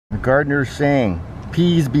gardener's saying,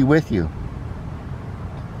 peas be with you.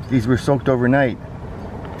 These were soaked overnight.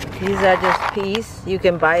 These are just peas. You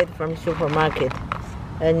can buy it from supermarket.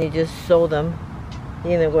 And you just sow them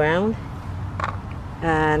in the ground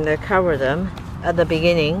and cover them. At the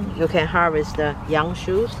beginning, you can harvest the young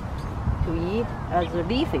shoots to eat as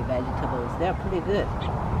leafy vegetables. They're pretty good.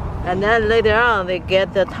 And then later on, they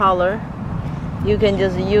get the taller. You can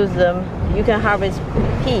just use them. You can harvest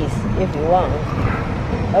peas if you want.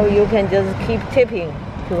 Or you can just keep tipping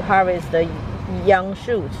to harvest the young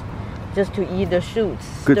shoots, just to eat the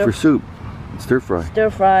shoots. Good for soup, stir fry. Stir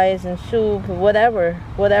fries and soup, whatever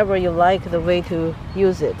you like the way to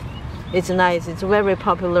use it. It's nice. It's very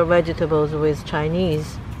popular vegetables with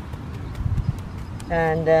Chinese.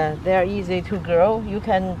 And they're easy to grow. You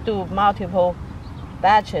can do multiple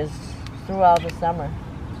batches throughout the summer.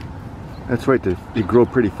 That's right, they grow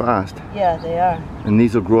pretty fast. Yeah, they are. And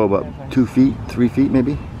these will grow about 2 feet, 3 feet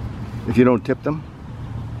maybe, if you don't tip them.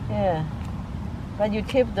 Yeah, but you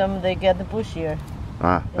tip them, they get bushier.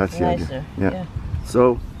 Ah, that's it's the nicer. idea. Yeah.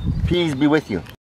 So, peas be with you.